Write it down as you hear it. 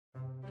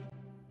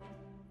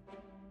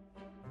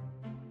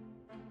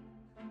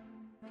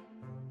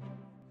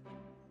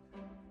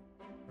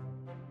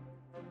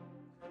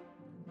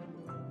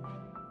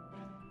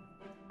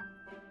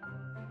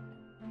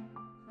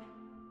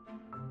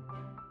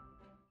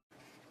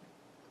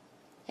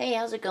Hey,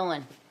 how's it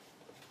going?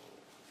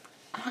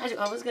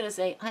 I was gonna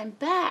say I'm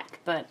back,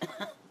 but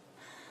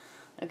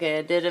okay,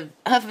 I did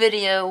a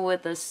video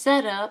with a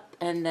setup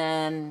and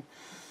then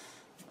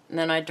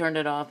I turned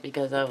it off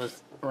because I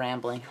was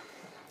rambling.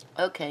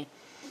 Okay,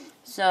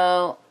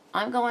 so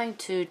I'm going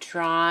to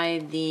try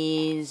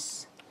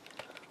these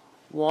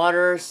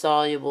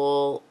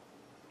water-soluble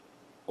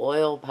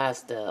oil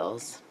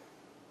pastels,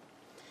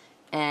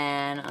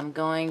 and I'm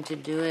going to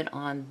do it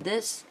on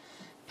this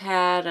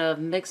pad of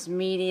mixed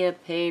media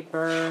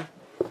paper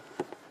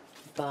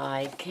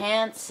by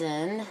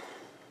Canson.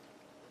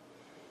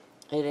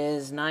 It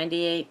is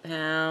 98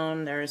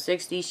 pound. There are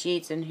 60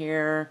 sheets in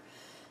here.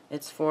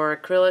 It's for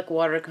acrylic,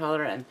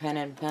 watercolor, and pen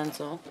and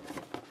pencil.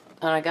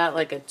 And I got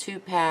like a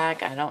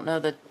 2-pack. I don't know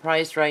the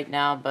price right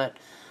now, but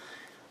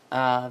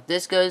if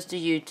this goes to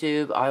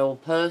YouTube, I will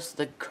post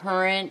the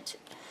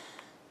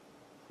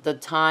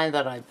time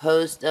that I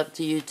post up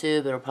to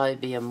YouTube. It'll probably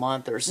be a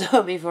month or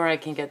so before I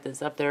can get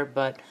this up there,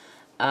 but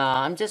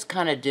I'm just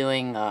kind of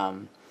doing,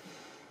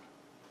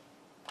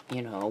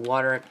 you know,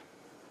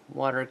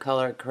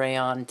 watercolor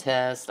crayon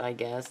test, I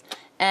guess.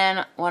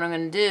 And what I'm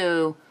going to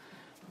do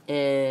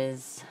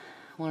is,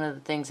 one of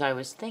the things I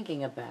was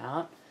thinking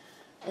about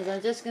is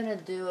I'm just going to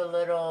do a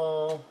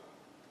little,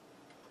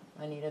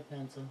 I need a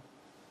pencil.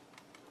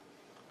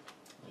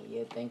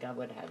 You'd think I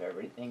would have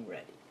everything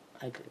ready.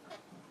 I do.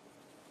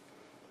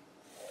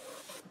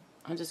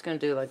 I'm just going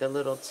to do like a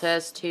little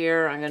test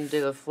here. I'm going to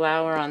do a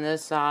flower on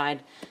this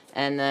side,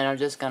 and then I'm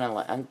just going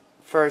to,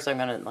 first I'm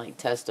going to like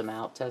test them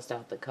out, test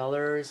out the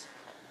colors.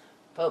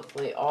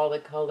 Hopefully all the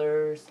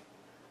colors.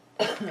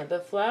 The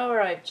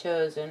flower I've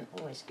chosen,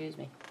 oh excuse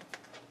me,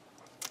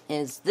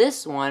 is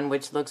this one,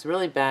 which looks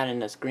really bad in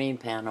this green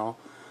panel,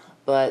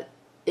 but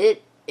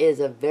it is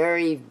a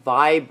very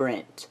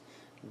vibrant,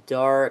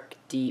 dark,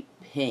 deep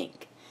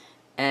pink.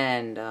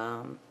 And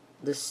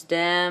the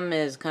stem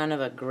is kind of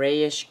a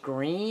grayish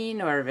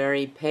green or a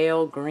very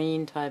pale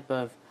green type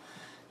of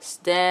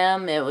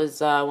stem. It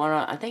was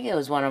I think it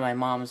was one of my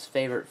mom's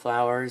favorite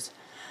flowers.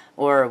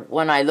 Or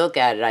when I look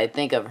at it, I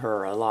think of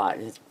her a lot.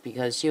 It's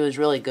because she was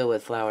really good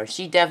with flowers.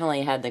 She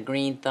definitely had the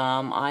green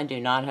thumb. I do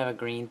not have a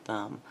green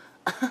thumb.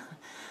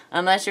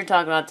 Unless you're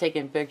talking about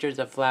taking pictures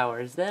of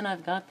flowers. Then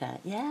I've got that.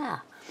 Yeah.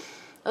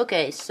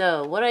 Okay,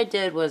 so what I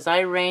did was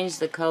I arranged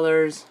the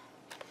colors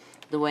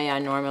the way I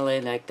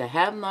normally like to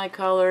have my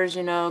colors,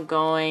 you know,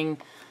 going.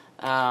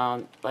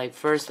 Like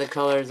first the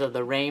colors of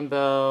the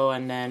rainbow,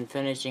 and then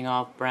finishing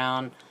off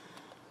brown,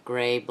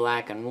 gray,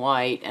 black, and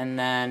white, and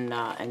then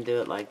and do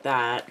it like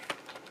that.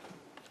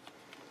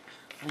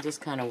 I'm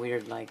just kind of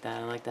weird like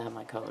that. I like to have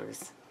my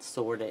colors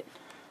sorted.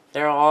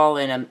 They're all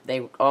in a,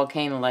 they all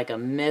came in like a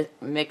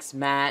mix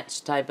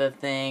match type of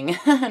thing.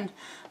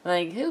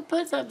 Like, who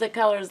puts up the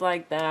colors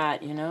like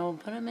that, you know?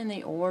 Put them in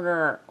the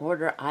order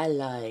I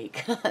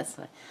like.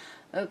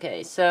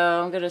 Okay,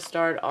 so I'm going to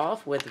start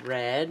off with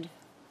red.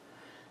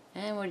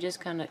 And we're just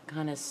kind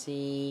of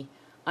see.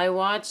 I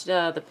watched,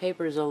 the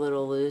paper's a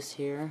little loose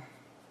here.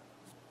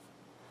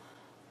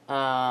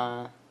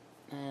 Not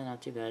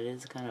too bad. It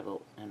is kind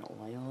of an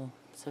oil.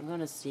 So I'm going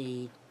to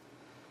see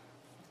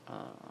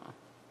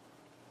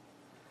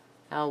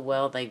how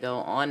well they go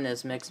on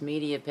this mixed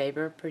media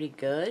paper. Pretty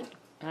good,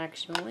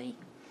 actually.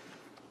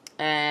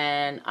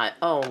 And I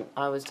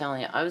was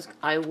telling you,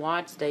 I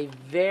watched a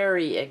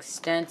very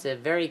extensive,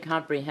 very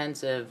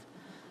comprehensive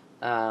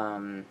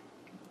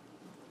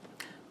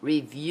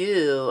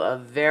review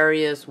of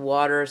various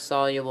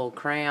water-soluble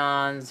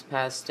crayons,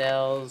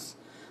 pastels.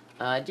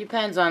 It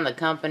depends on the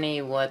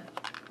company, what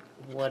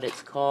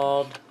it's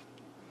called,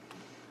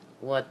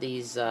 what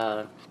these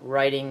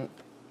writing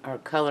or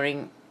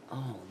coloring.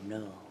 Oh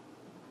no!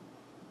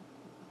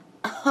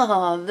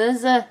 Oh,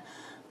 this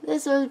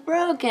was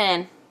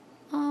broken.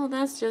 Oh,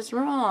 that's just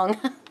wrong.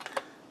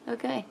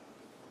 Okay.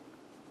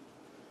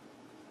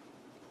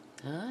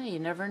 Oh, you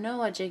never know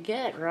what you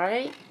get,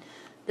 right?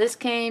 This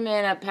came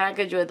in a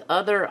package with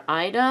other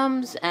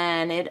items,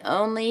 and it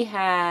only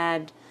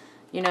had,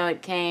 you know,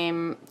 it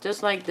came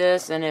just like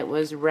this, and it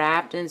was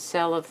wrapped in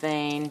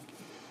cellophane.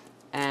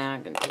 And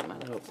I'm gonna take my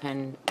little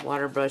pen,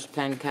 water brush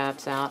pen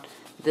caps out.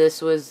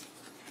 This was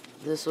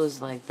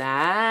like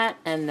that,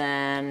 and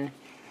then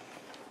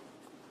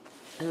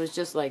it was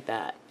just like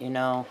that, you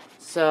know.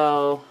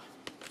 So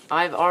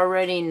I've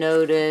already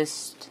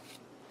noticed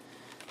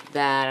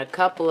that a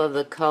couple of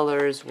the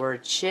colors were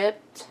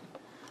chipped.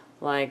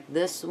 Like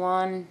this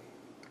one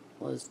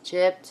was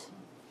chipped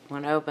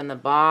when I opened the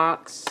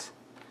box.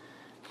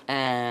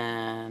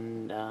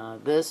 And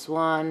this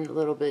one, a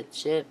little bit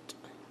chipped.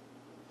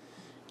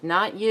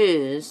 Not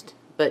used,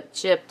 but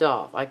chipped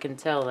off. I can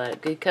tell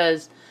that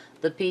because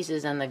the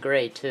pieces in the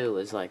gray too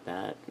was like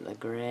that. The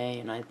gray,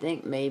 and I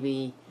think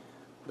maybe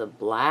the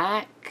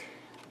black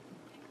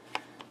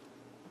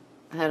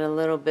had a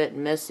little bit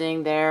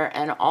missing there,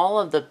 and all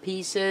of the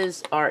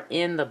pieces are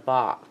in the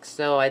box.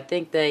 So I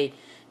think they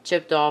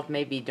chipped off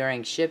maybe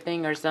during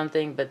shipping or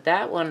something, but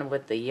that one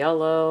with the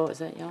yellow, is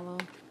that yellow?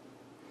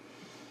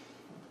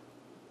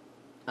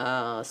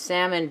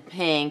 Salmon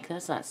pink,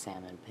 that's not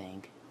salmon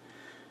pink.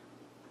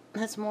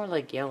 That's more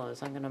like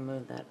yellows. I'm going to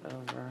move that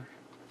over.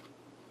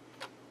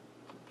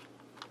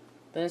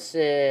 This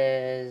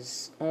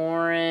is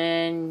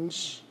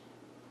orange.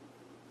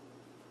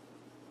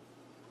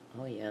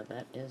 Oh yeah,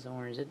 that is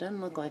orange. It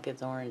doesn't look like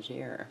it's orange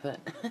here, but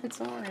it's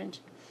orange.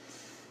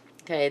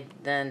 Okay,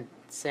 then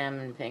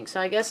salmon pink. So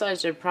I guess I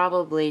should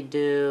probably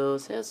do,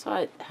 so that's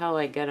how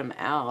I get them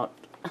out.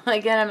 I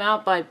get them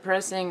out by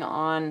pressing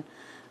on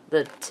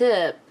the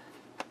tip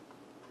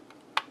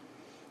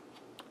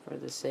for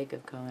the sake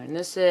of coloring.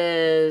 This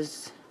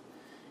is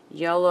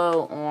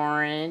yellow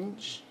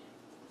orange.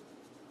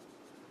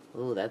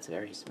 Ooh, that's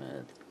very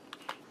smooth.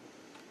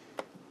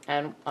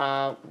 And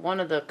one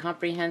of the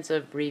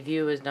comprehensive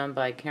review was done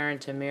by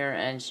Tamir,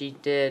 and she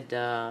did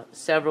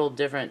several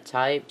different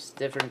types,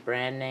 different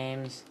brand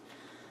names,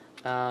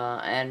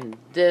 and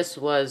this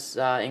was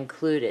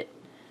included.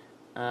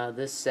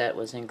 This set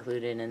was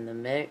included in the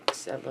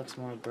mix. That looks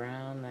more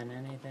brown than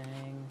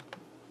anything.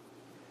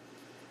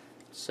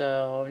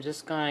 So I'm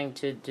just going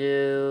to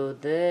do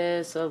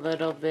this a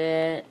little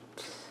bit.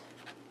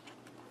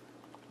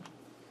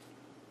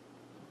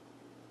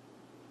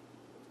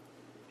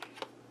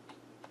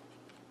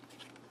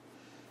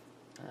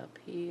 Up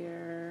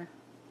here.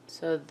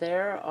 So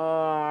there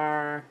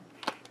are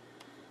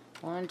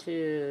 1,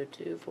 2,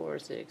 2, 4,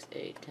 6,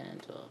 8, 10,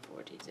 12,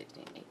 14,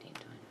 16, 18, 20,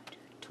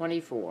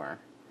 24.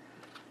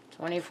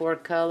 24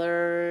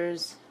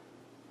 colors.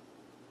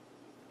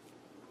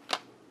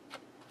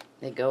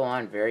 They go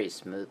on very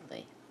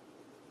smoothly.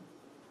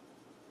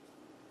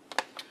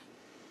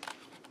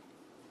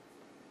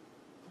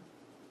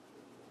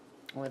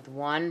 With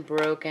one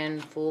broken,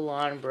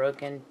 full-on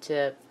broken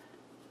tip.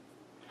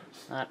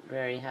 Not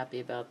very happy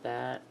about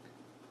that.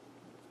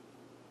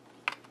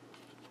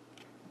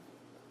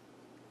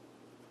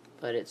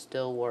 But it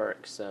still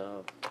works,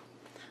 so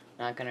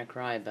not gonna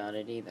cry about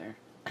it either.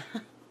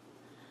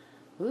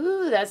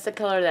 Ooh, that's the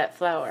color of that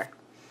flower.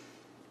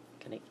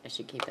 I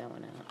should keep that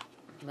one out.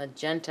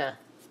 Magenta.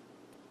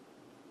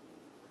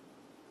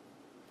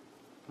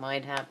 I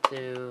might have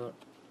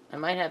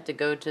to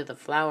go to the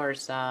flower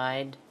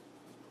side.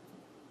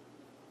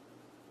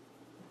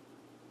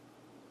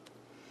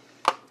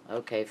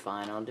 Okay,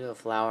 fine. I'll do a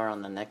flower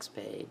on the next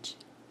page.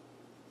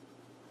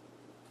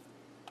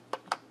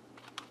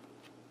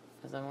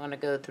 Because I want to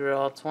go through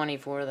all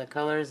 24 of the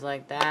colors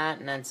like that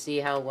and then see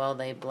how well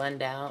they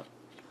blend out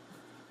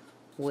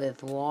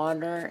with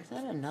water. Is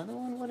that another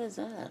one? What is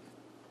that?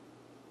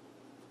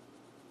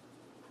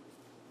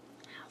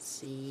 I'll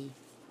see.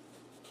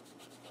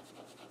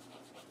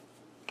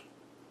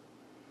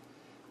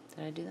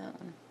 Did I do that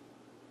one?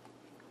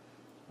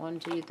 1,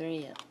 2, 3,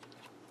 yep.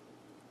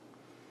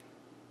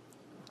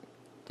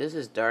 This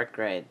is dark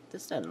gray.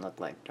 This doesn't look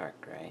like dark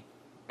gray.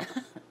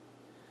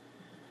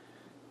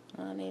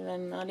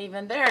 Not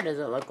even there does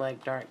it look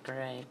like dark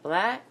gray.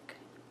 Black.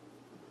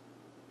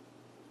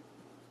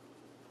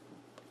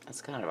 That's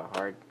kind of a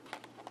hard.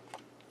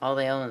 All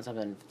the elements have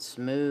been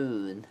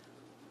smooth.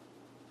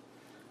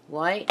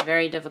 White,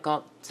 very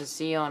difficult to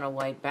see on a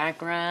white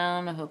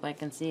background. I hope I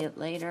can see it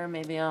later.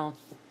 Maybe I'll.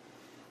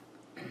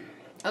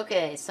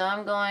 Okay, so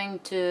I'm going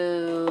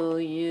to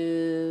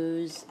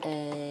use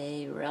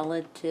a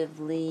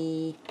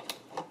relatively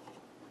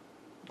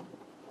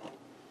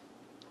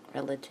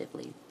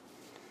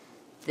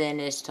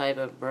thinnish type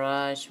of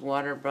brush,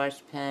 water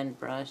brush, pen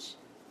brush.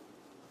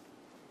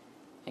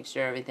 Make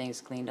sure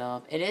everything's cleaned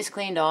off. It is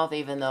cleaned off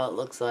even though it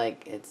looks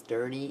like it's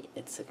dirty.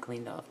 It's a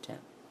cleaned off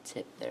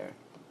tip there.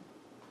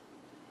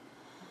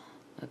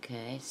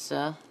 Okay,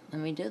 so let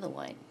me do the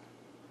white.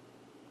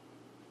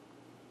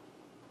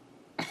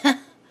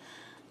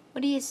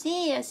 What do you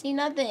see? I see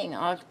nothing.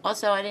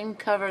 Also, I didn't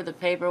cover the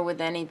paper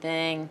with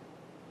anything.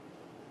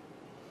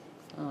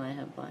 Oh, I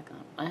have black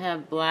on. I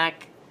have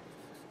black.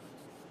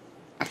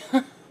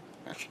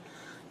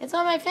 It's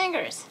on my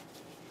fingers.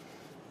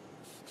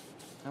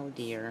 Oh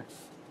dear.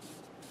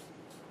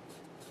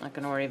 Not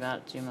gonna worry about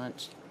it too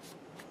much.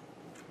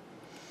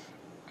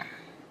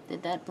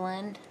 Did that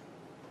blend?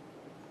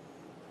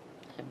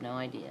 I have no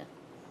idea.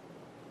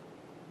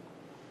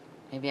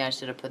 Maybe I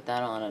should have put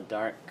that on a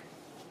dark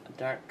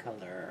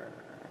color.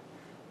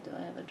 Do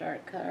I have a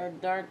dark color?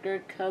 Darker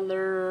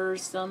color or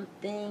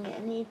something?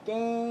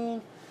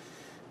 Anything?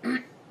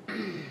 I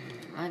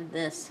have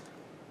this.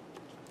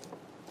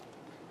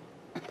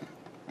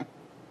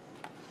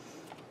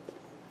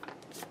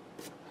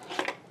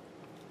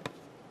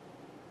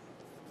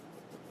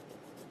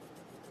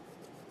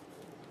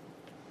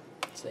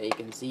 So you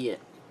can see it.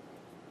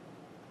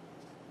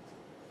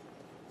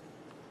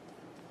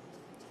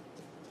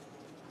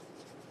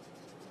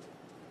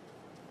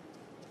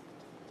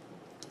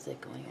 Is it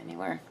going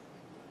anywhere?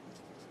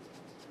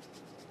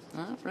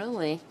 Not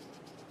really.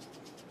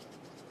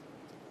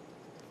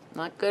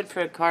 Not good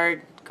for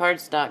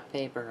cardstock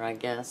paper, I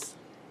guess.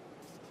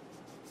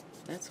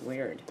 That's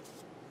weird.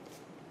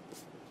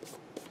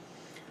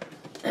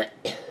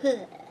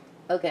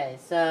 Okay,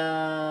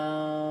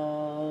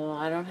 so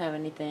I don't have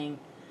anything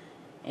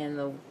in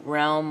the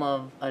realm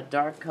of a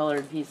dark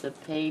colored piece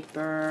of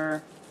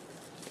paper.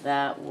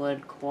 that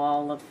would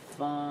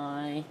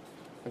qualify.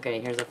 Okay,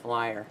 here's a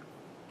flyer.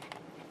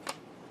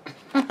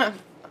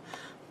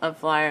 A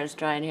flyer is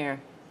right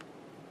here.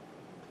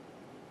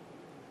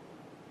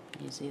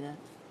 You see that?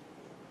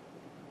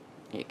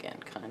 You can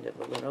kind of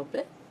a little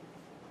bit.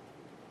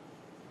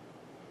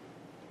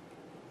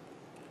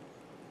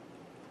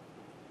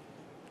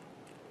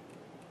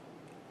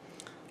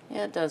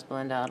 Yeah, it does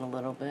blend out a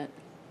little bit.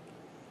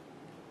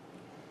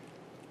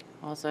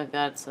 Also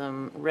got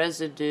some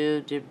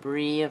residue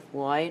debris of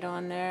white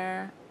on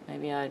there.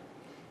 Maybe I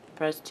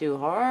pressed too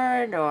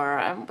hard, or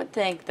I would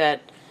think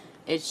that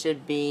it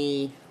should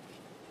be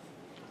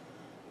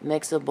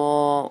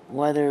mixable.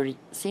 Whether,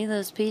 see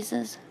those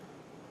pieces?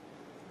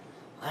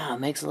 Wow, it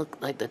makes it look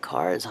like the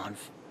car is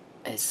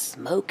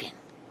smoking.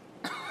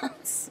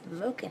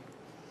 Smoking.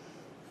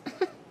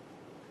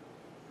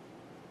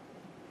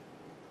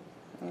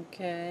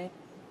 Okay.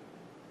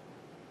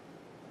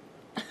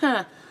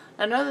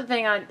 Another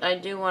thing I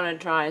do want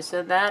to try,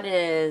 so that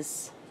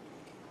is,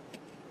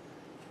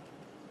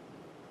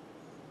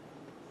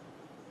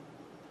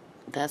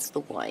 that's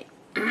the white.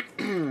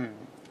 Kind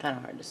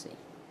of hard to see.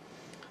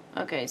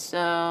 Okay,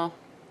 so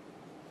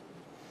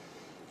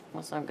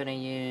what I'm going to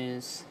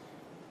use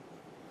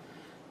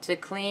to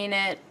clean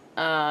it,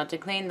 to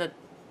clean the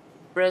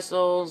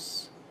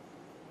bristles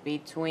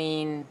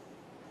between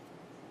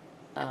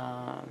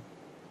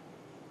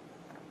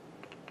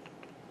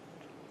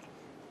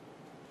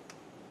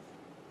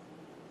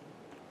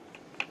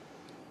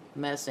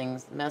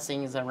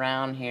messings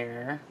around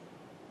here.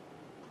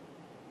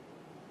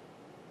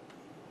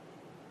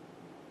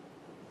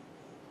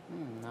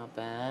 Not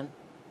bad.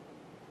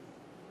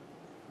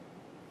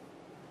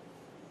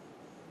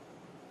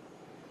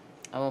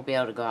 I won't be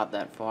able to go out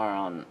that far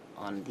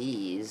on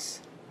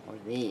these or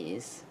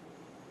these.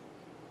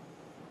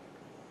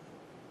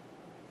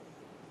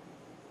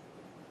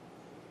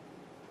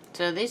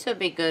 So these would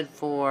be good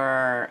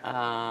for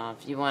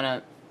if you want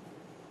to.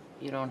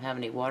 You don't have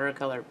any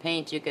watercolor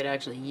paint, you could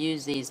actually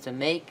use these to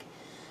make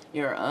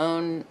your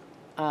own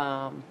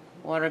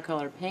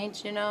watercolor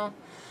paints, you know.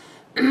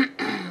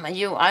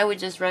 I would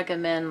just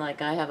recommend,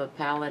 like, I have a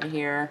palette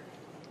here,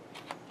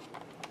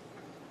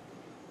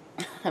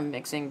 a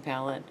mixing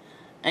palette,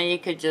 and you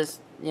could just,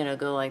 you know,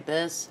 go like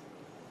this,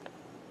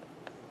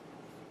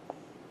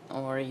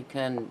 or you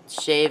can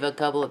shave a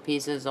couple of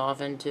pieces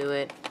off into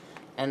it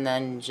and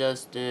then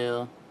just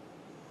do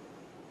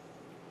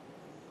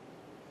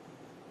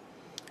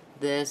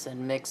this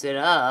and mix it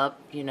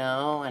up, you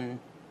know, and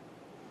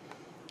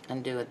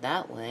do it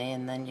that way,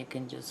 and then you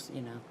can just,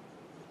 you know,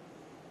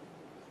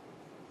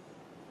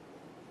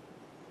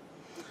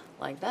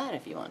 like that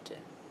if you want to.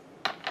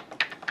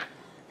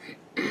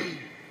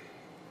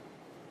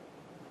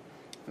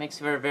 Makes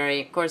for a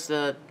very, of course,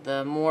 the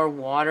more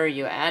water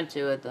you add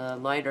to it, the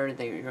lighter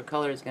your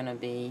color is going to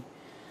be,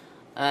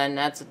 and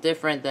that's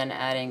different than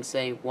adding,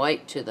 say,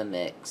 white to the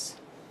mix.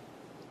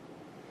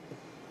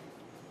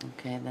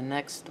 Okay, the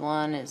next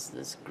one is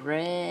this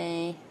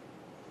gray.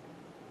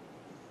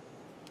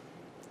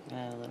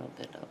 Add a little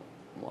bit of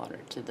water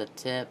to the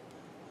tip.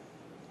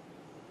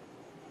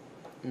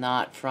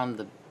 Not from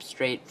the,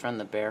 straight from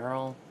the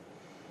barrel.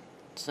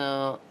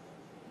 So,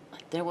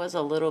 there was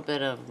a little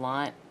bit of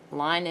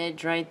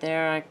lineage right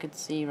there, I could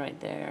see right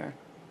there.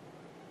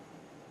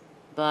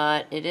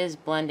 But it is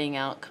blending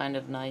out kind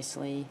of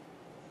nicely.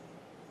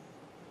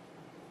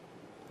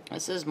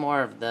 This is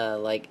more of the,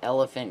 like,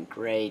 elephant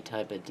gray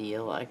type of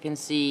deal. I can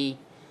see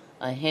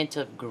a hint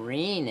of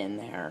green in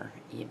there,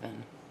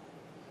 even.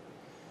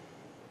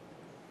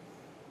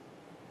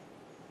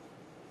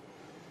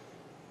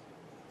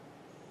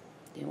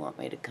 Do you want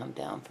me to come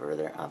down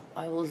further?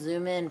 I will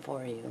zoom in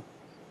for you.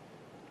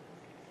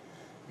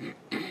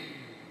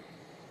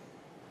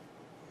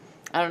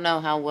 I don't know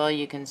how well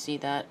you can see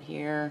that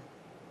here.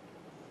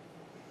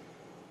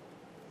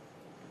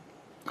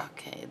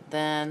 Okay,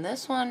 then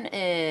this one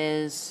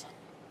is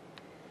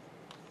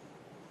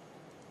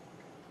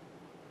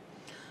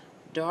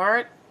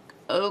dark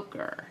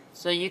ochre.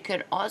 So you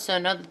could also,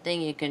 another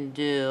thing you can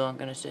do, I'm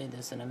going to show you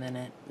this in a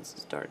minute. This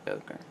is dark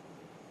ochre.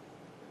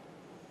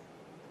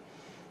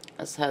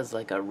 This has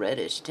like a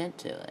reddish tint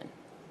to it.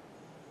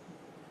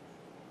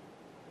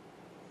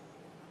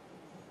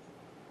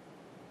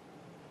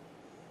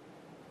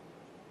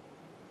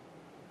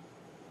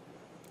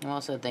 I'm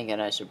also thinking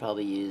I should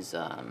probably use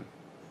a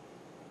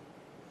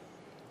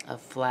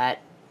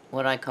flat,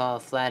 what I call a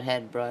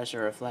flathead brush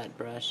or a flat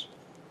brush.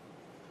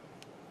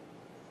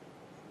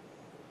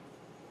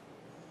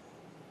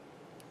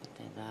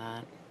 Do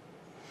that.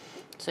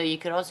 So you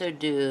could also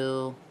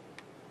do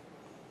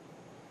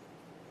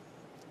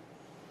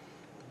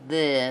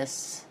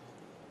this.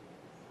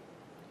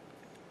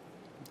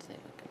 Let's see if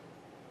I can.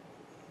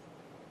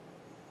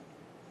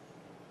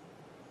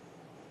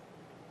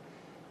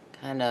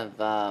 Kind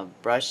of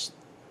brush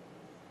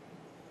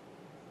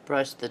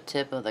the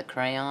tip of the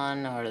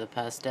crayon or the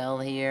pastel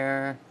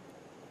here.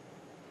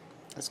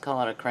 Let's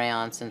call it a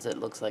crayon since it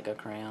looks like a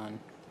crayon.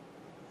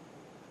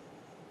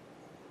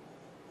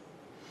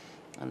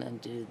 And then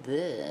do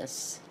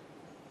this.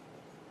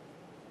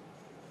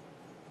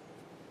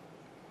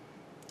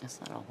 That's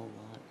not a whole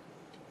lot.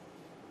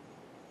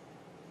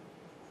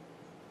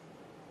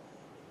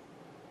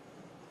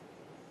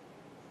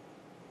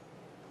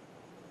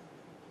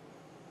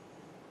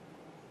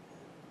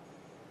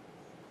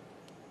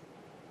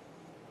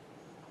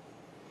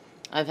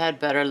 I've had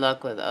better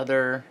luck with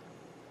other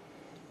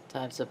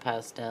types of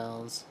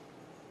pastels.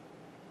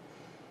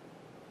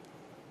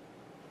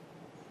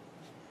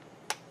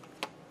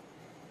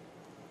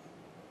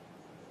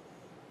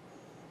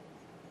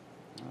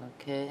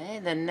 Okay,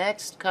 the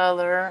next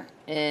color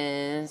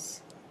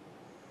is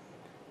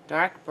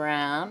dark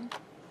brown.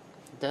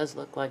 It does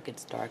look like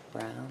it's dark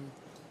brown.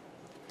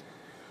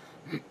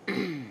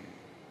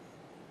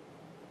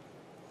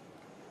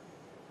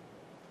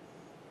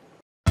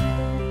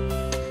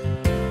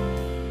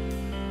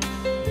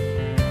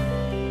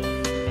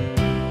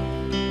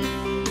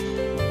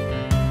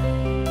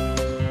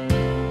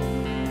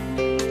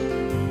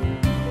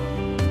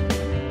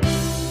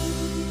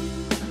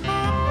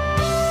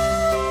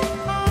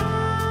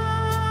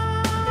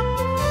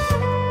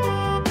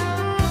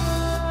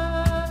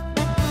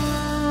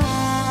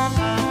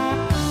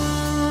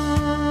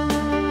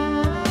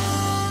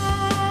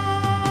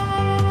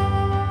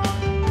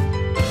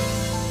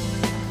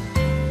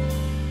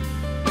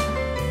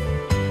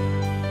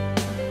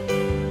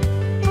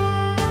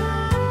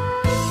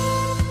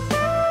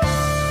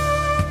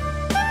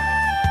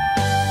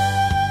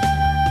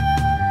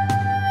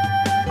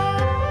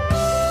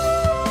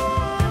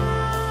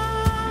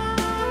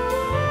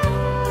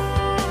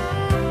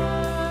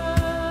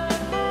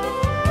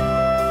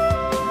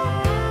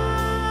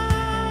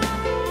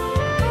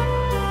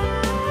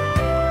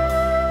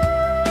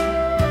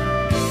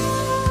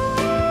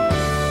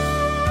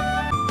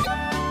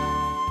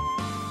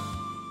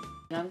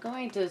 I'm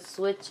going to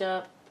switch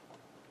up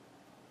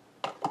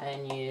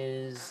and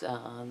use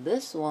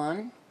this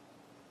one.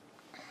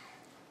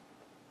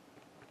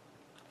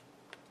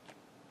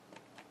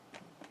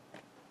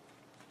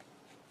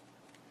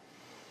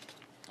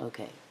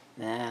 Okay,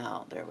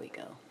 now there we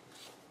go.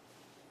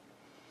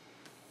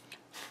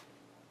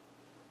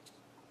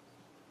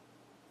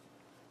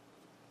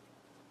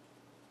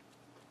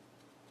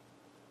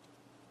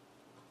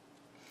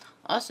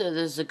 Also,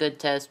 this is a good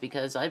test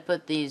because I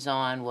put these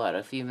on, what,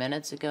 a few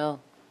minutes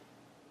ago?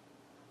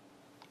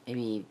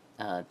 Maybe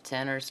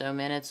 10 or so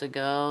minutes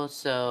ago.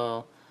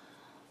 So,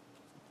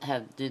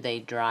 do they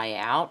dry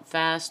out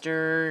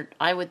faster?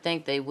 I would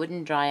think they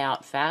wouldn't dry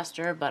out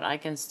faster, but I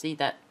can see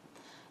that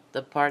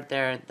the part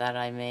there that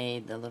I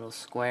made, the little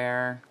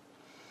square.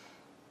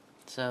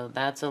 So,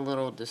 that's a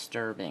little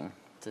disturbing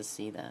to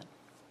see that.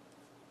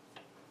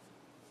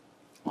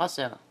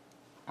 Also,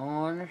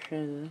 on the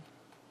shoe.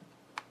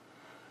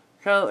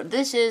 So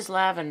this is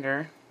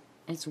lavender.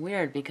 It's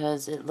weird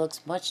because it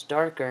looks much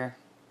darker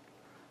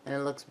and it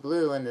looks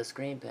blue in the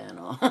screen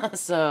panel.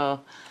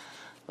 So,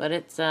 but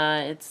it's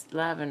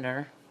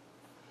lavender.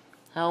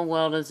 How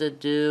well does it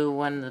do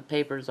when the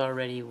paper's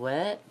already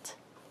wet?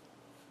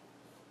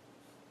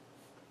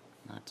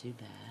 Not too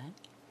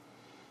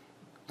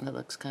bad. It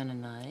looks kind of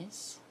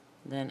nice.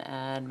 Then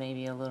add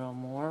maybe a little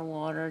more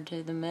water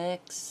to the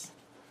mix.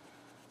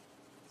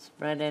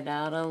 Spread it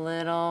out a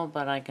little,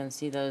 but I can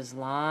see those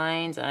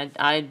lines.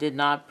 I did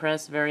not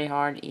press very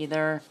hard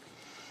either.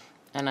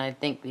 And I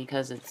think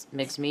because it's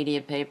mixed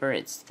media paper,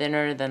 it's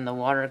thinner than the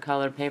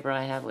watercolor paper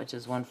I have, which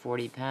is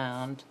 140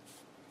 pound.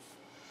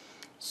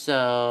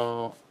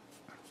 So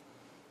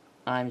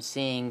I'm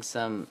seeing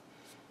some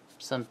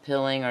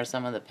pilling or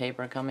some of the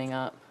paper coming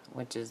up,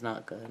 which is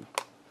not good.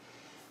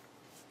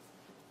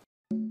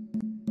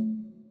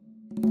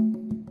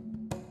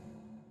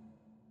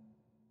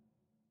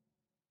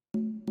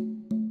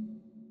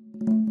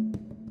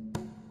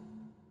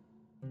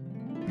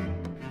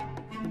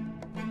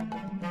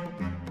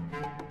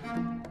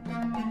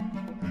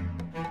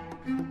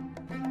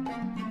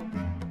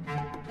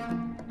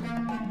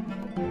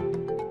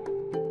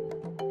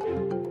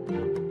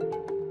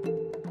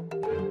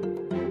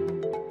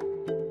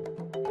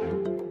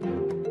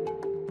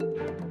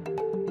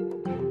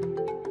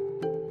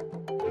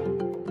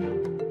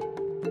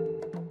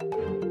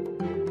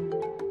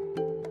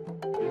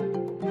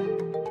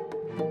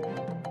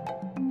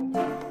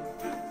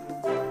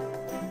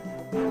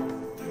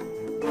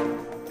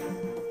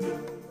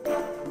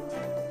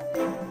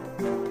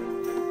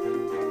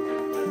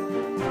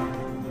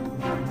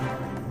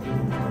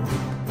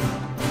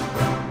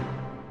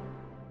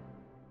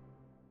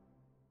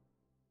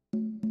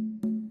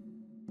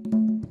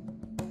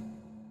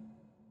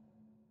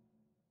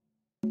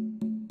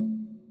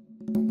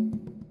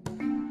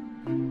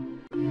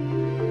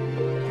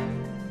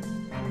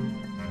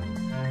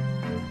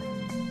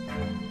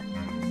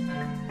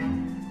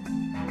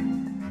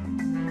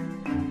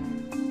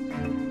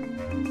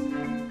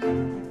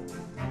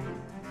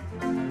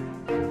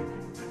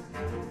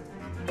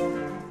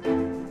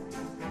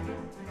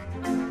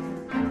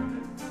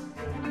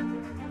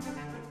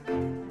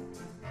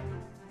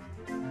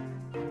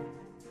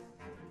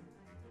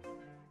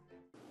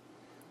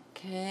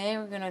 Okay,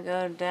 we're going to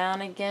go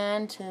down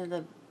again to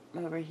the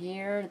over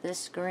here,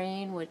 this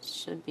green, which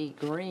should be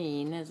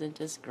green. Is it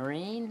just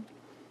green?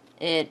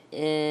 It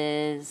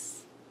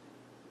is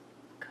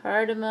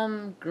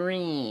cardamom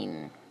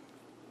green,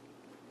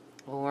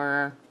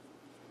 or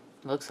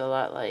looks a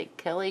lot like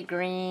Kelly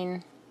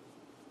green,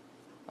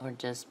 or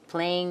just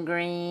plain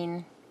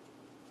green.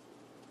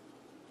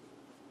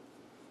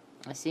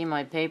 I see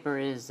my paper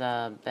is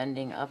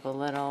bending up a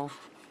little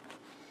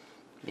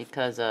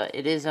because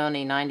it is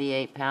only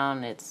 98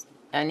 pounds.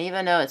 And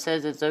even though it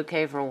says it's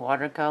okay for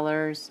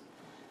watercolors,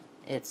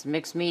 it's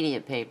mixed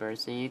media paper,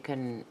 so you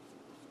can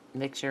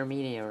mix your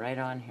media right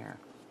on here.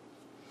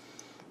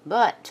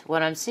 But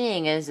what I'm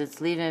seeing is it's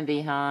leaving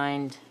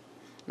behind,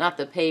 not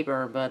the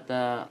paper, but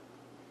the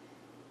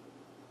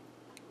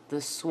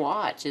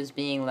swatch is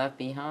being left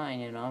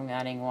behind. You know, I'm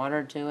adding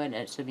water to it, and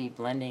it should be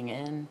blending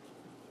in.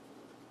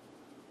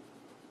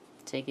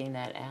 Taking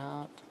that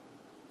out.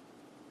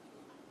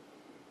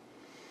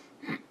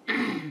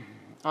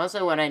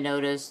 Also, what I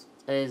noticed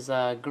is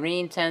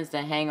green tends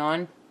to hang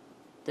on.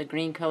 The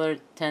green color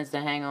tends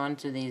to hang on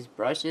to these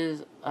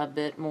brushes a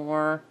bit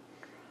more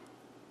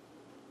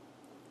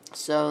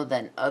so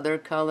than other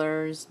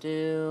colors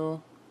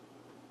do.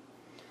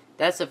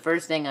 That's the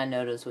first thing I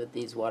noticed with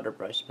these water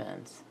brush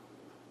pens.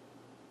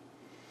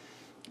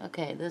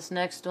 Okay, this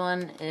next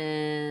one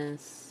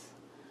is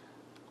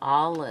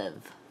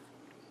olive.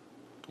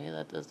 Okay,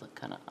 that does look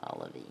kind of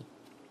olivey.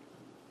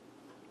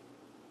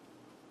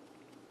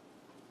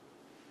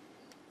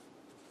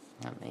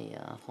 Let me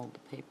hold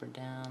the paper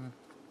down.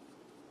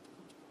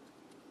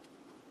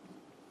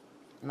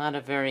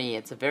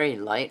 It's a very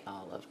light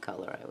olive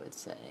color, I would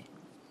say.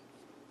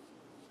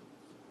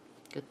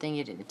 Good thing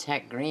you didn't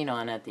tack green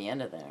on at the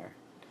end of there.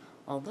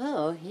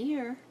 Although,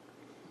 here,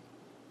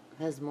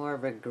 has more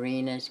of a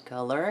greenish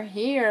color.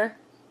 Here,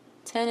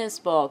 tennis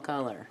ball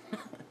color.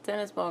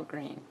 Tennis ball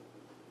green.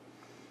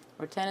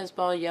 Or tennis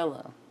ball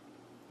yellow.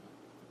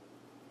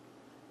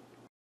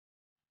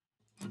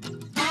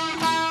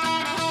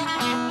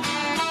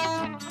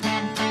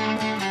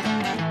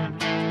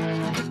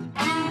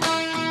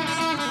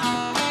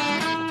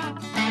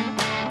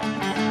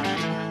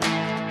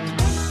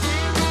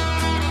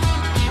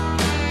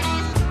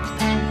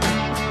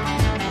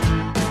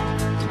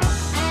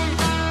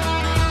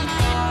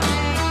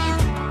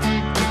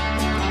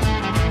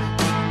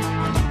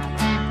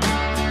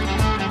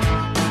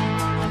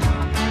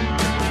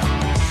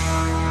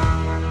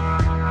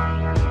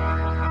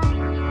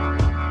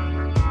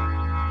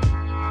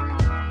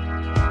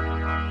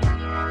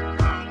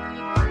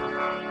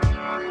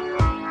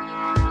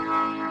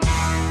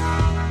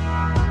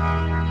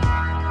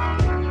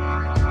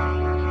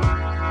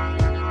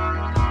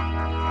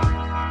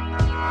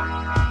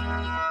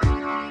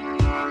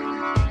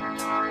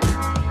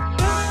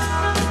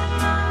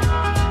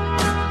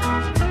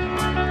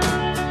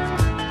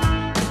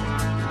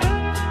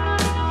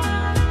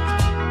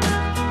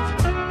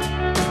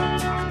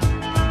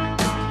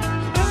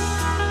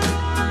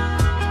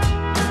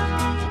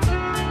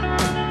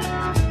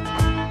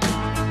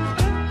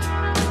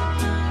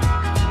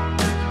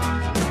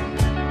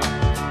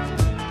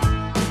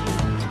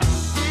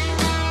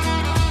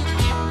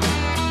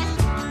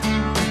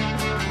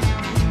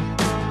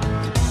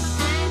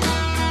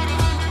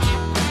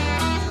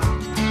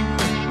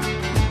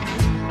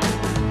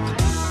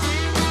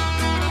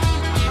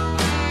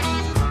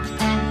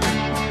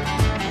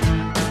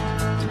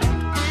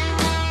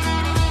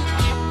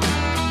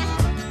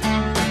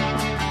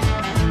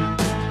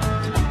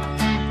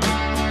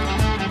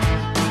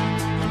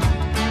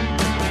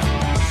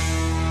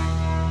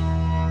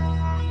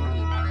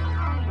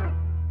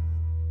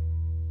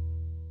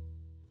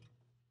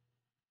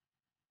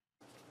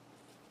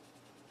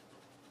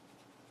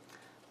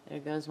 There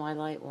goes my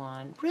light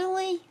wand.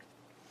 Really?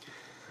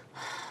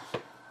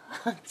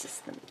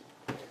 Just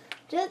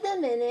a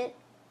minute.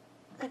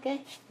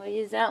 Okay, we'll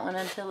use that one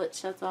until it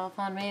shuts off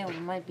on me.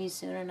 It might be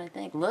sooner than I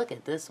think. Look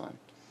at this one.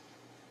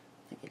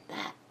 Look at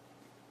that.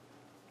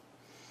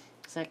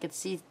 So I could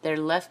see they're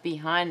left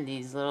behind.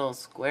 These little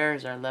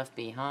squares are left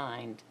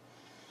behind.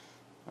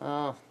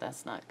 Oh,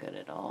 that's not good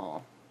at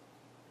all.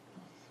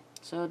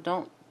 So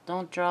don't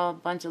draw a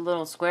bunch of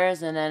little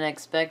squares and then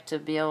expect to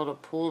be able to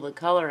pull the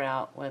color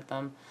out with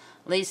them.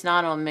 At least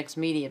not on mixed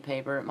media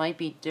paper. It might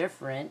be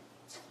different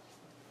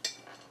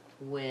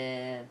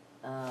with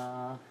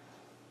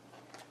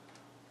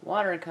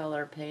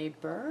watercolor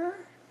paper.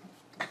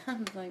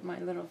 Like my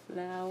little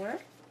flower.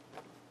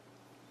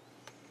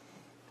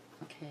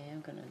 Okay,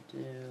 I'm gonna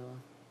do...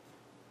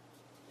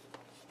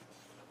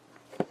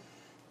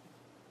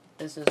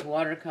 This is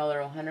watercolor,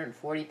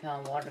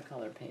 140-pound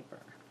watercolor paper.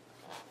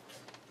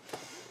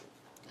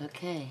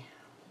 Okay.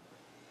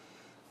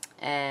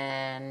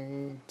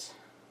 And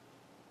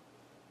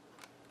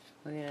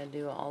we're going to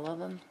do all of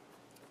them.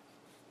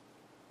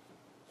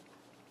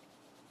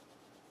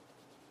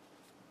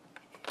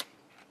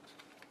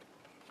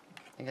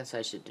 I guess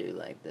I should do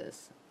like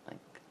this. Like,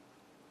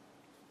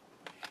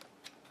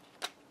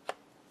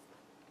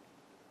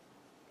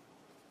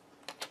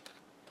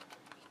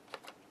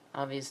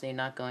 obviously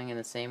not going in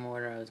the same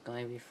order I was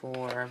going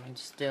before. I'm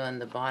just doing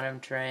the bottom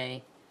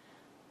tray,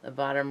 the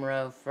bottom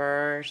row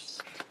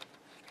first.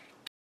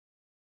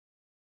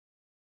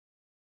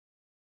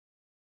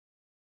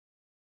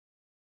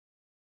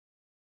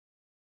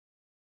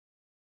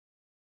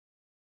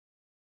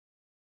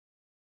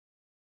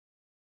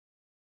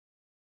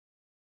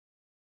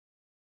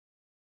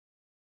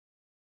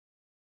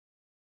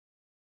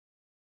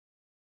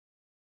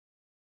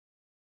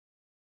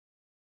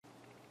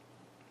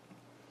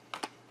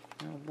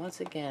 Once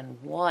again,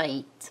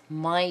 white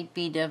might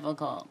be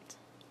difficult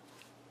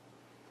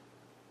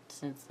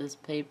since this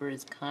paper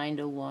is kind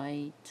of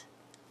white.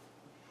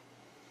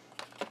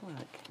 Well,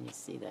 can you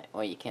see that?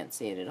 Well, you can't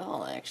see it at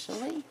all,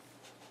 actually. You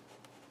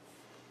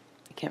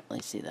can't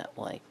really see that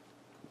white,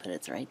 but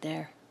it's right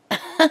there.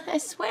 I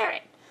swear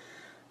it.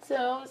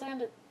 So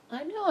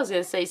I know I was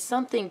going to say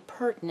something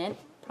pertinent.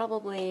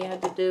 Probably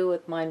had to do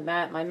with my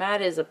mat. My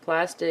mat is a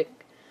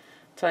plastic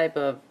type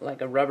of,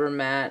 like a rubber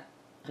mat.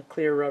 A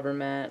clear rubber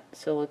mat,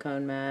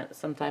 silicone mat,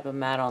 some type of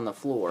mat on the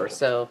floor.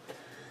 So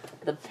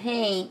the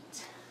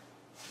paint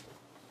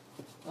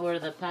or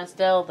the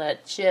pastel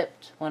that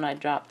chipped when I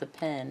dropped the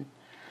pen,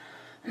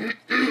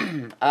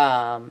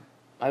 I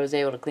was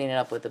able to clean it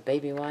up with a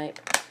baby wipe.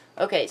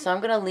 Okay, so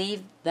I'm going to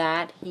leave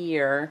that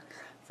here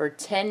for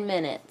 10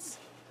 minutes.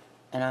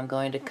 And I'm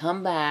going to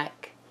come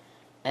back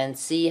and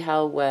see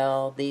how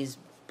well these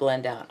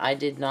blend out. I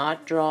did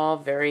not draw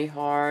very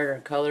hard or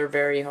color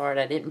very hard.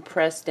 I didn't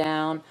press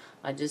down.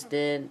 I just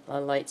did a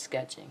light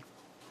sketching.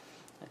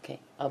 Okay,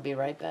 I'll be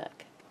right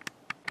back.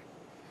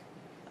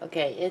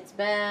 Okay, it's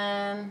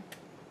been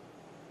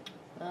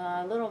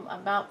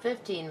about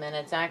 15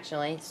 minutes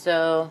actually.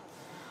 So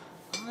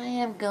I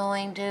am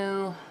going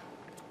to,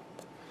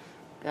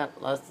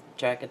 got lost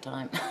track of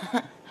time.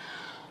 What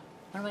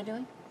am I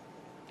doing?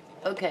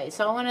 Okay,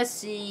 so I want to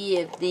see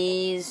if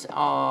these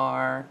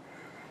are,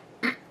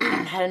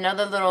 had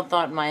another little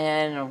thought in my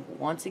head, and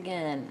once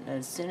again,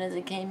 as soon as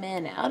it came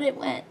in, out it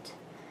went.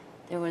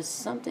 There was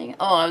something,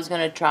 oh, I was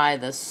going to try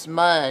the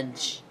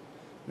smudge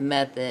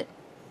method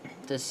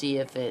to see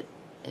if it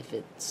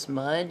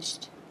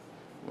smudged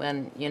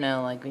when, you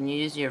know, like when you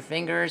use your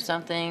finger or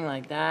something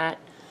like that.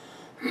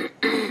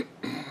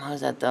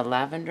 Was that the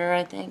lavender,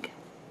 I think?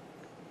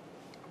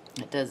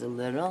 It does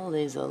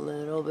leaves a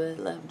little bit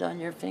left on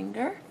your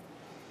finger.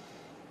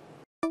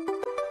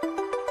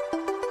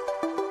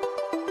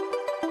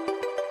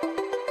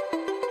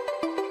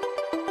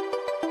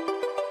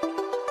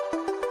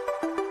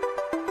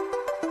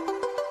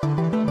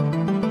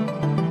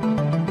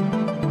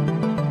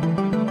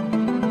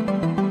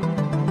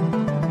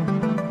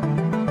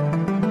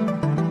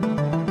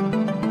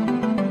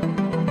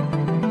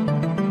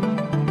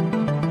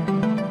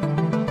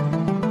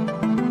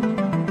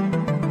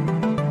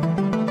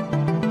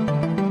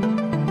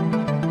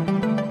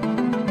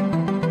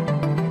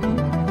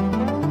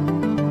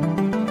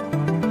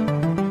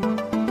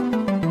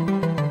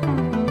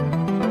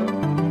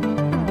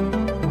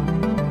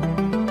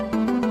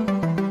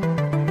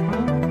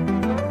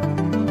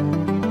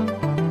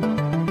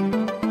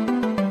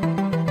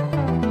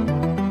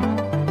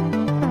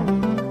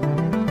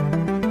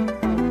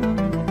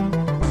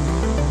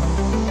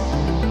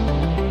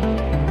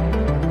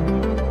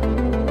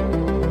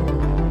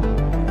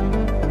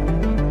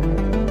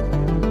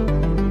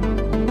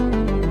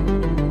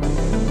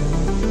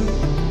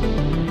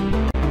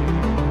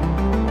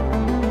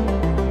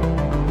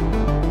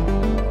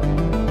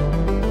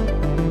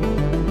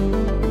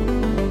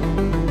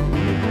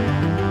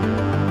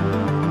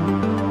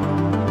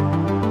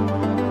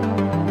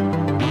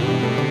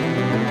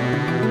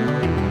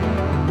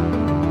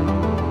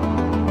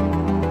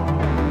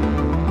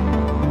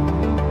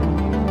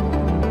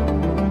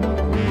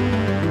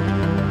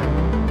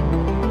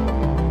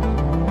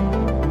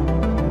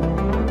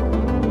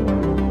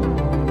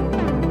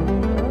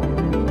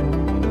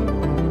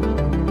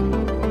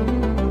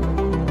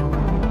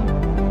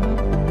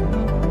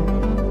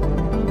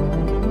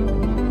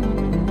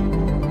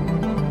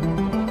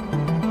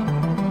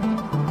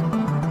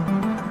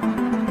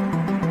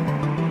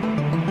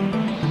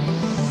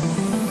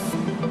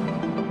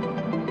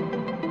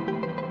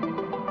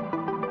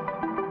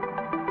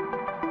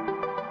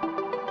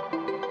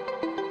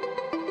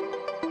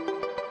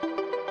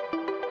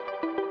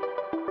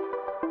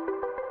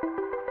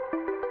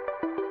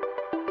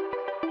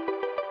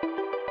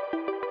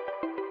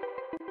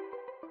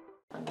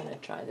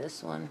 Try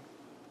this one.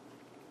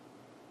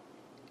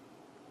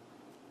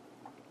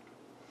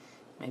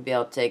 Maybe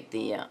I'll take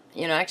the,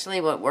 you know, actually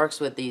what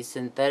works with these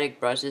synthetic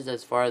brushes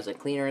as far as a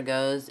cleaner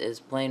goes is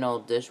plain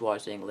old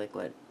dishwashing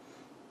liquid.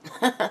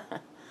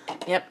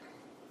 Yep.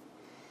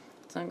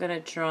 So I'm going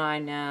to try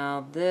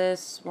now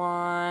this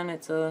one.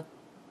 It's a,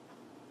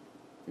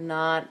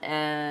 not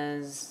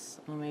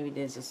as, well, maybe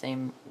it's the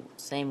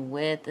same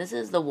width. This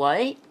is the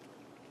white.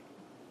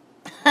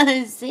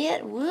 See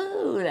it?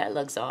 Woo, that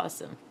looks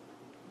awesome.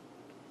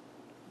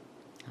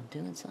 I'm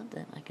doing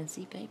something. I can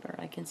see paper.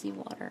 I can see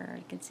water.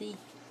 I can see.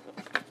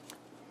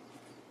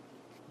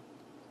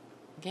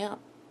 Yeah,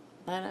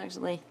 that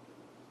actually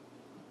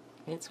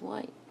It's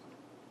white.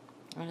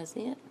 Want to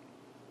see it?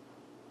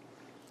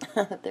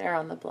 There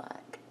on the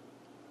black.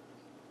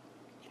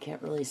 You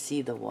can't really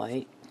see the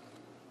white.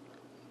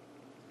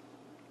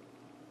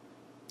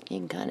 You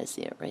can kind of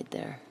see it right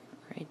there.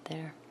 Right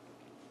there.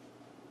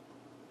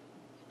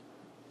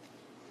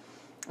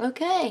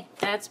 Okay,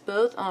 that's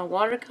both on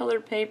watercolor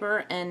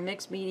paper and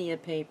mixed media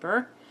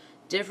paper.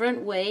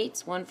 Different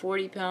weights,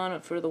 140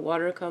 pound for the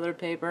watercolor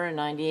paper and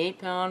 98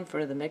 pound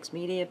for the mixed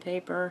media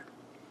paper.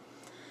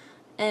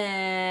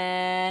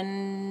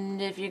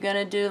 And if you're going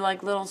to do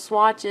like little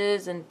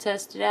swatches and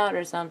test it out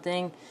or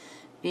something,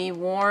 be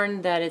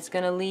warned that it's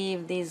going to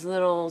leave these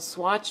little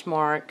swatch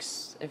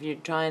marks if you're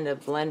trying to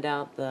blend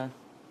out the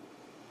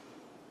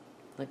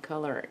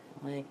color.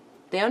 Like,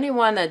 the only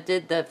one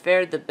that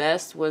fared the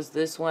best was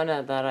this one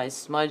that I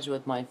smudged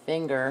with my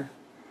finger.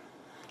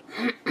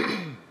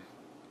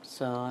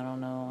 So I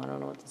don't know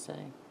what to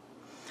say.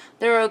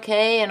 They're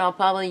okay, and I'll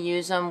probably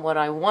use them. What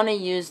I want to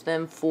use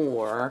them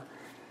for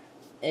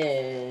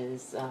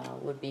is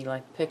would be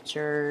like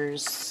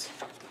pictures.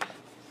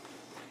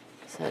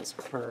 So that's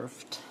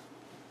perfect.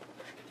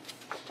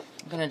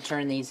 I'm gonna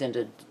turn these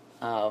into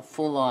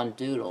full-on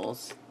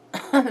doodles.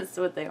 That's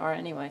what they are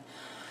anyway.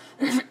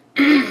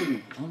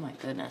 Oh my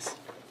goodness.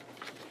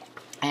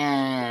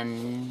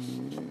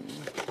 And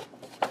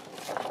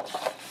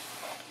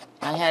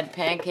I had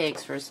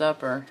pancakes for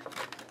supper.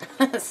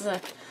 So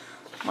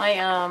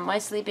my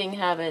sleeping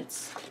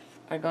habits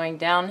are going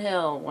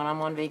downhill when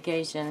I'm on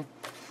vacation,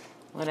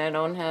 when I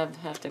don't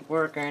have to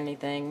work or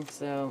anything.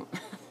 So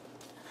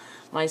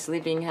my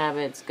sleeping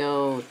habits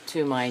go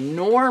to my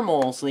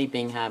normal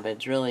sleeping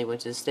habits, really,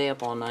 which is stay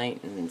up all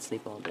night and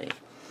sleep all day.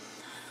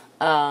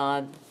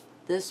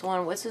 This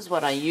is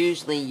what I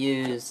usually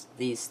use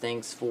these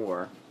things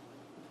for.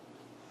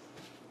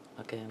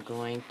 Okay, I'm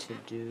going to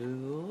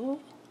do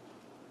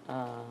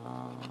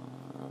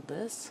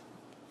this.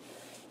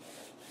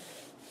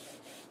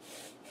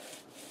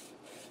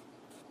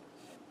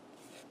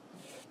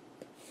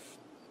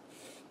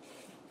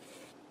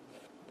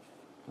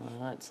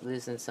 Well, it's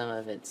losing some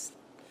of its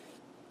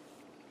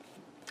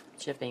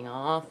chipping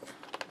off.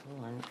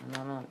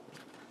 Oh, no.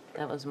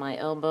 That was my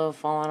elbow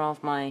falling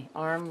off my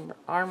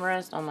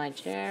armrest on my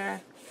chair.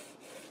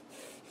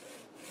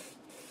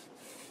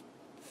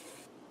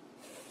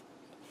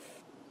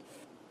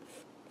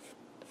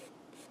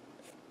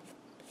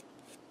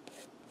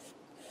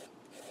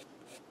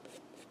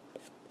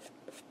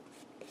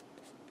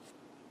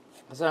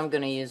 So I'm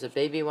going to use a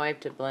baby wipe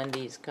to blend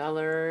these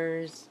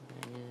colors.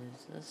 I'm going to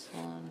use this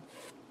one.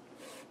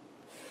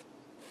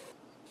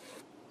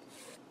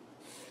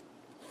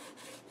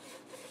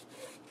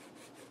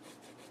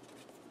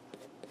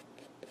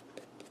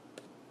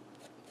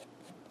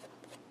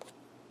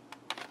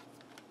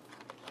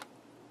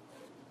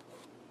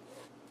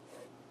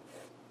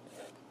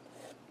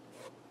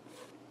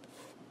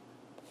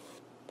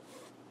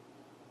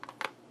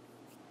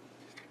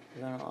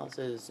 I'm going to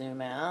also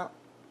zoom out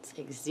so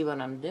you can see what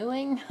I'm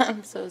doing.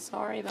 I'm so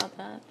sorry about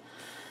that.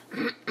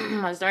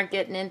 I start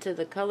getting into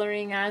the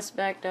coloring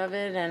aspect of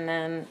it and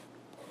then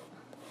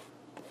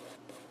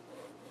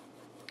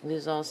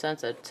lose all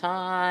sense of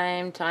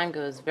time. Time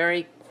goes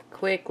very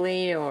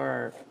quickly,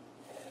 or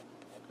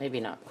maybe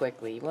not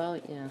quickly. Well,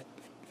 yeah.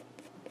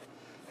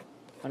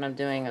 When I'm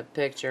doing a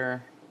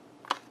picture.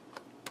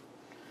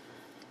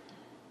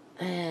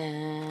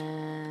 And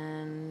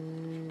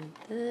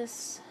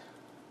this,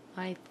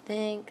 I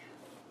think,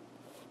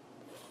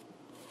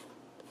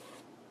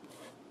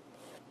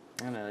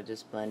 I don't know,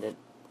 just blended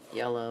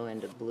yellow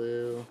into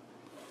blue,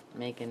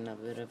 making a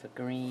bit of a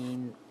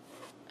green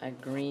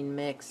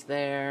mix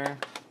there.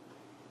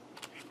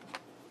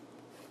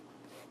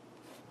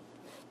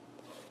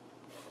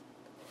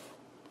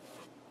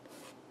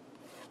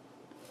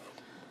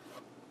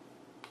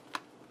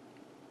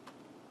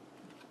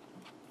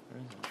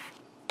 Where is it?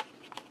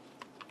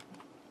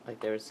 Like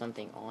there was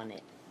something on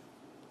it.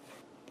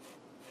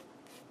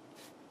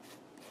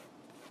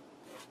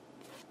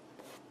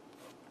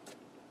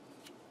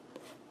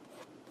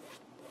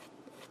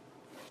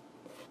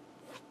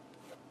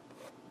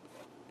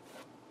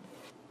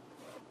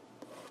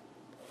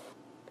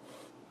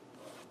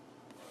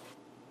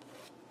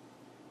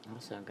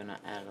 Also, I'm going to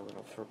add a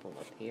little purple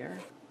up here.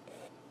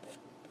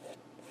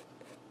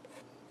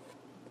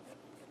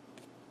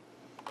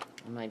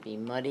 I might be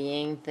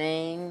muddying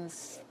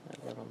things.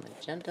 A little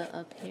magenta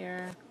up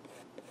here.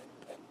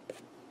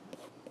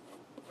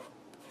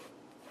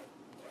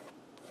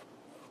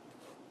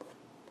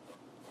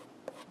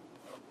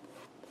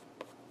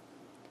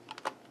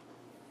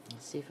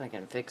 Let's see if I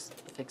can fix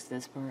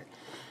this part.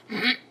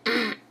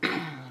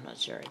 I'm not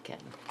sure I can.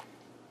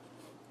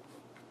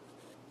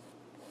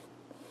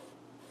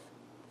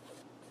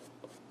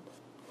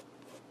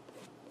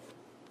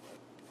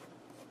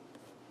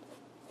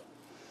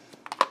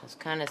 I was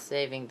kind of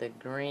saving the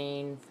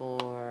green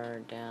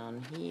for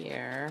down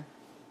here.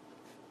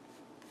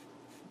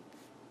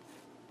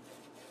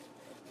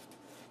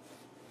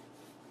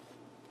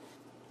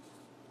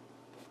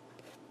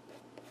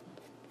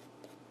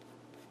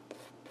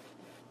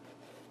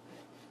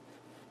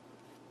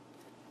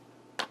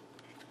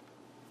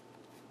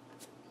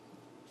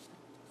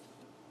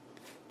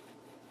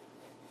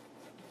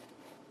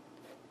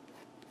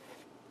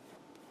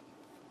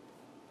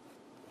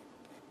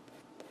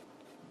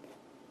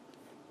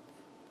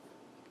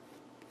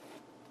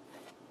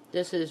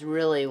 This is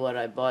really what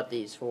I bought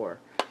these for.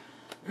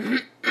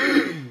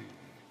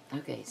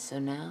 Okay, so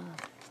now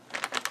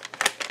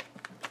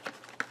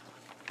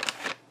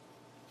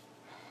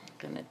I'm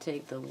gonna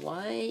take the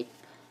white,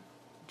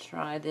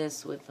 try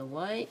this with the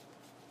white.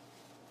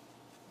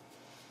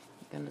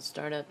 I'm gonna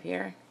start up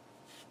here.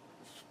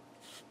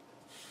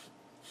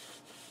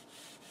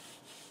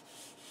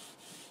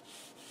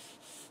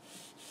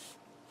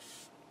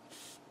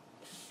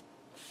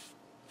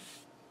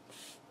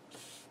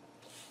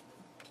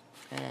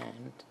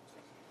 And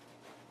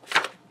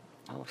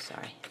oh,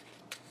 sorry.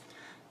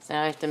 So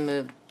I have to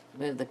move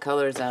the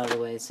colors out of the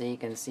way so you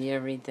can see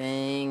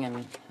everything,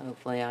 and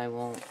hopefully I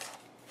won't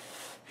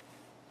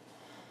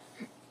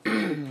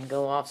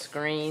go off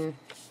screen.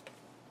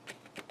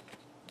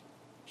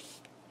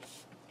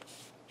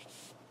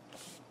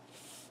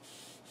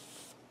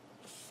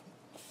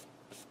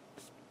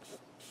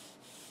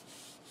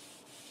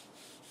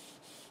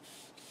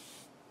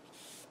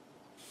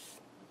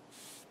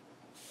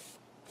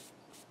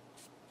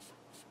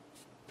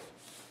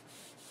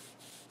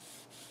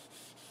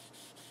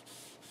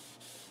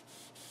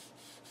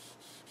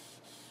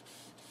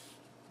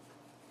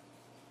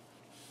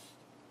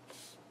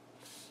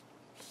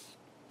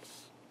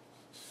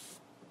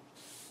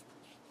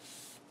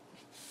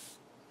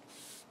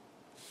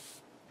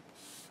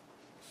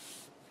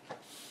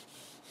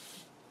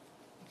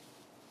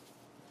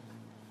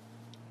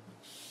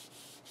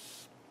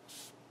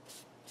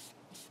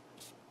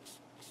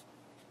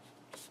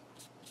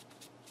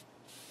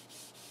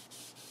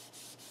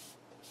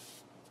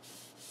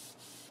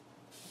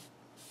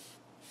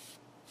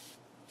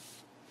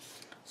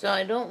 So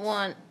I don't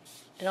want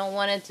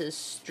it to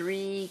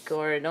streak,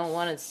 or I don't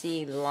want to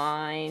see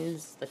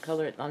lines. The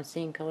color, I'm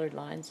seeing colored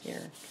lines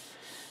here.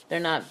 They're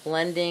not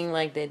blending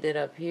like they did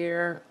up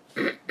here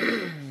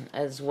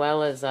as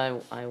well as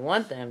I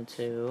want them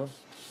to.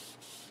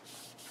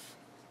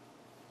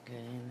 Okay,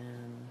 and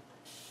then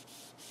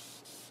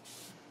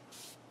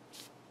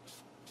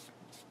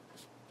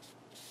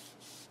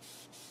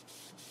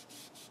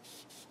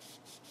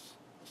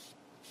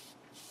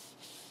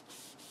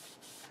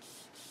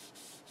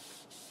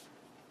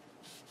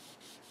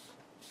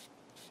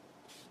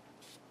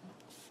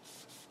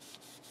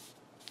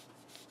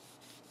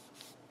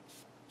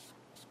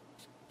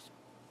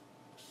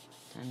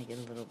trying to get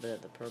a little bit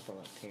of the purple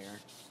up here.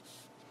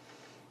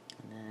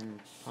 And then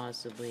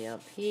possibly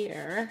up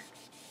here.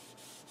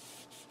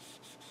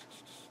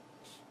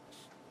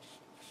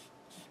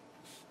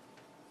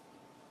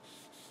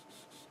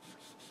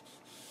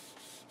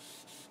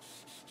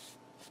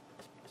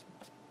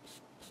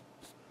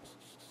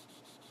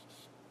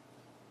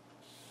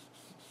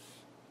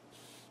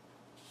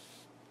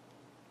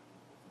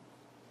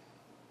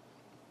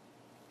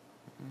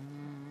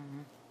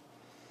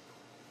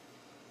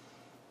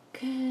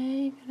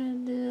 Okay, gonna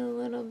do a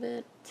little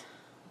bit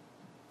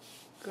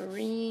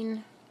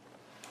green.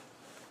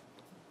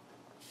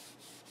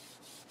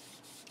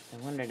 I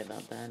wondered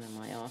about that. Am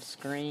I off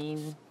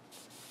screen?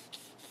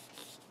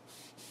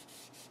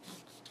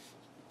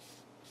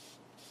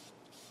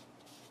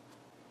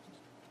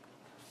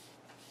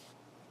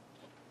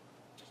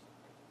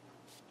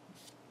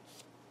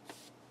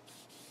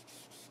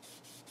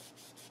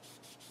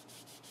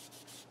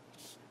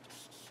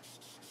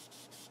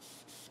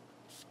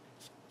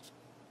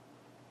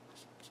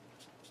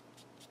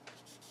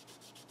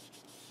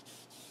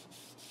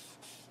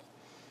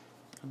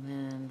 And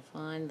then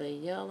find the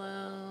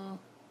yellow.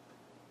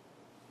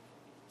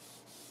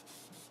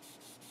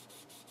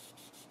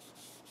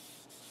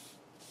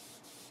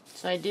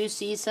 So I do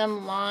see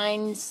some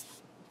lines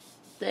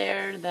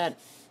there that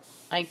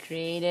I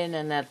created,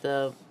 and that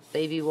the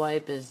baby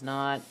wipe is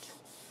not,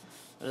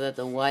 or that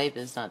the wipe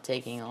is not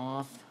taking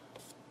off.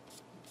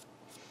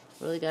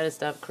 Really got to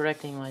stop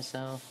correcting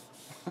myself.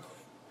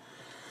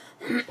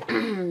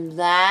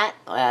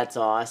 That's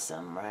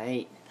awesome,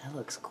 right? That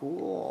looks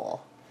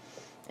cool.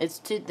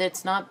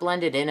 It's not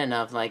blended in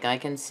enough. Like, I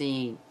can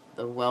see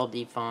the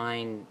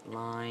well-defined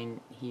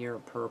line here,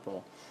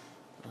 purple.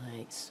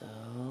 Like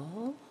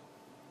so.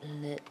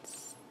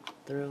 Let's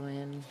throw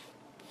in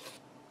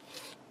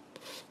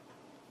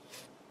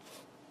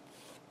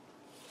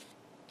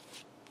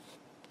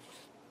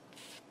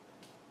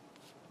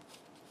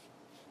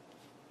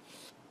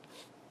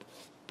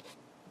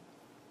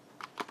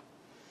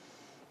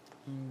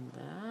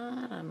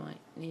that. I might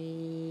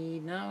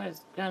need, now I'm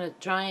gonna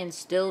try and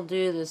still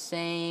do the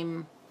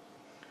same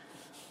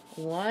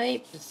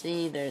wipe.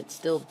 See, there it's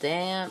still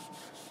damp.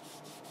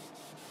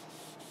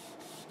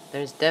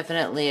 There's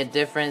definitely a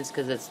difference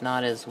because it's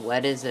not as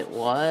wet as it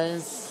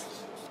was.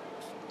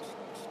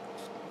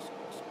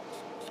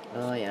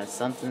 Oh yeah,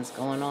 something's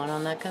going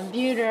on that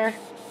computer.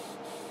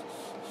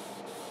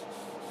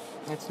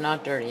 It's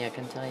not dirty, I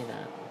can tell you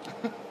that.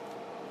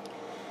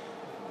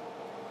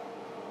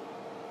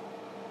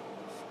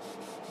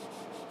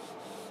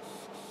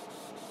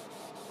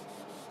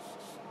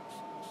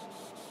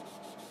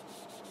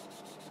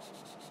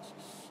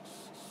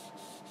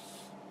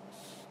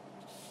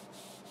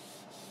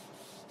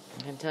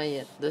 I can tell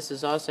you, this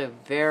is also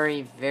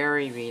very,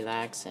 very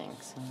relaxing.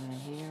 So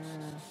here.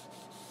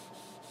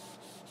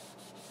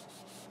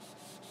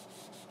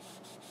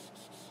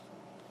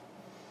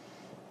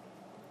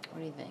 What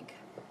do you think?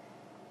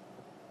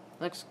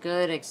 Looks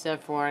good,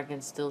 except for I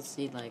can still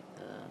see like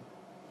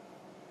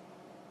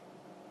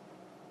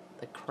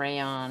the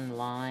crayon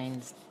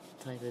lines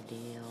type of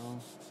deal.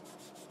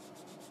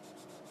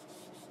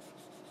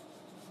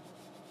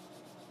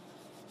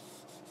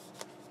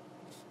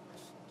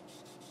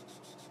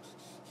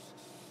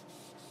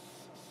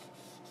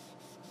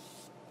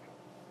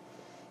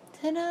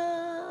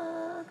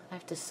 Ta-da! I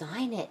have to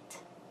sign it.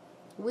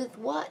 With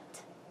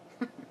what?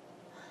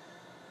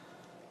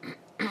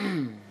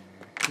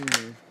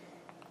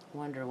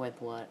 Wonder with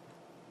what.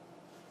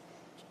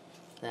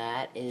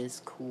 That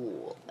is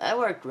cool. That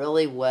worked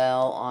really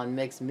well on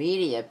mixed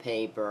media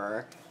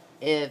paper.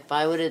 If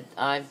I would have,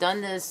 I've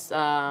done this,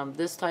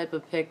 this type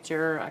of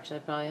picture. Actually, I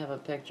probably have a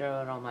picture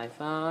of it on my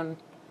phone.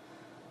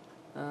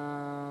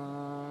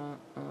 I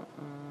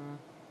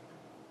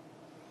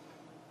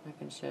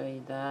can show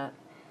you that.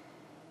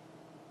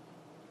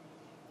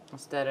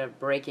 Instead of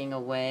breaking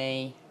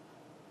away.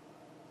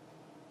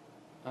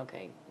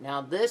 Okay,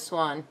 now this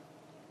one.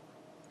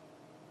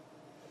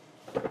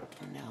 I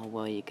don't know how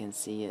well you can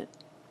see it.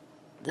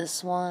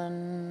 This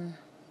one,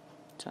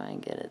 try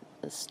and get it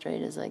as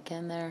straight as I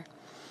can there.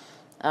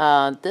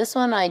 This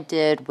one I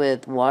did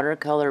with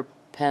watercolor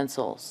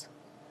pencils.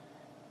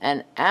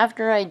 And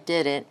after I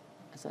did it,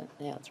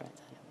 yeah, that's right.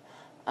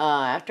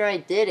 After I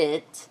did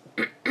it,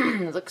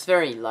 it looks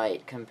very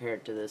light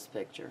compared to this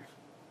picture.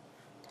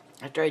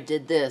 After I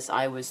did this,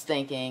 I was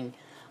thinking,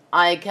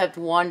 I kept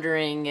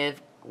wondering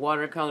if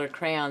watercolor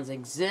crayons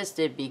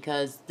existed,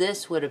 because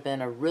this would have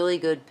been a really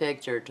good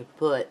picture to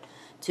put,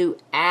 to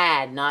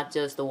add not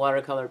just the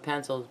watercolor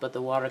pencils, but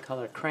the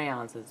watercolor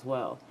crayons as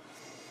well.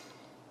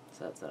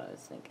 So that's what I was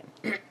thinking.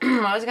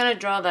 I was going to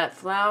draw that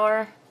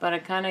flower, but I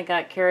kind of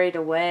got carried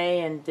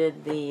away and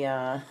did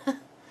the,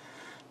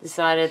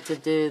 decided to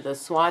do the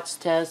swatch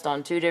test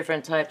on 2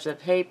 different types of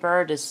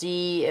paper to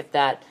see if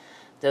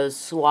those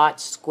swatch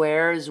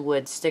squares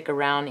would stick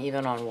around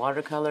even on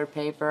watercolor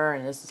paper.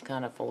 And this is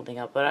kind of folding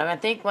up, but I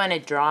think when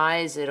it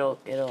dries, it'll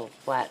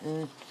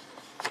flatten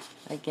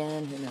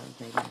again. Who knows?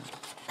 Maybe not.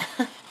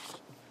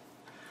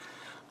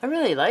 I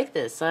really like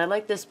this. I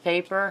like this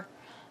paper.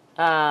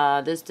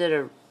 I did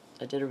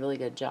a really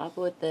good job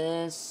with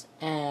this,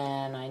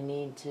 and I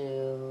need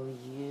to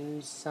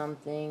use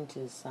something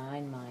to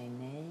sign my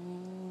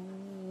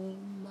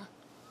name.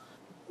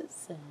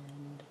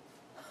 Send.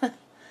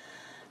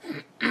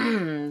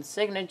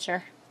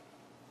 Signature.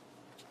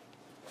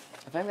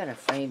 If I'm going to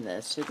frame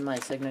this, should my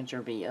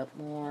signature be up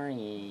more?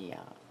 Yeah.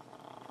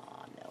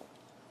 No.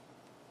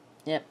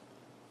 Yep.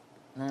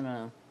 I don't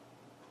know.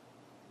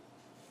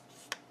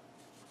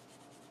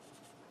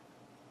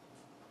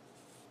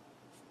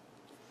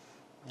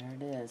 There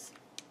it is.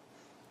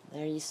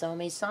 There you saw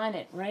me sign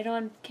it right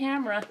on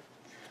camera.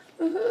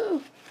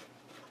 Woohoo!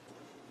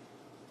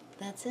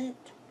 That's it.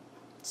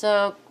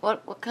 So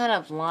what kind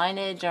of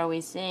lineage are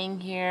we seeing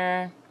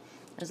here?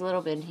 There's a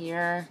little bit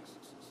here.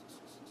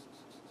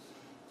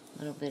 A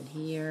little bit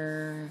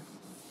here.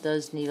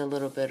 Does need a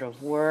little bit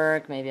of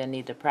work. Maybe I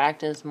need to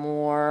practice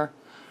more.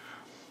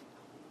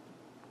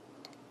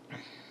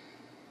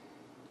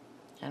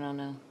 I don't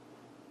know.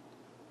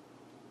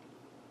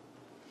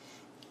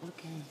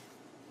 Okay.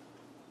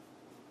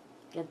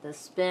 Get the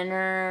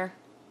spinner.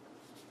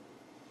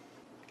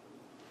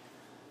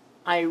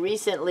 I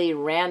recently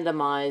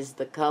randomized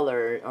the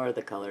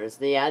colors,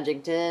 the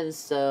adjectives,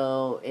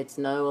 so it's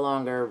no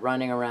longer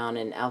running around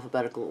in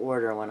alphabetical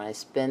order when I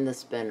spin the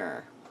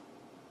spinner.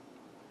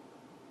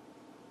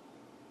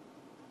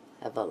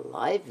 Have a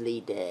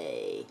lively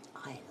day.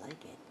 I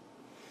like it.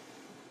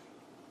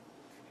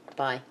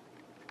 Bye.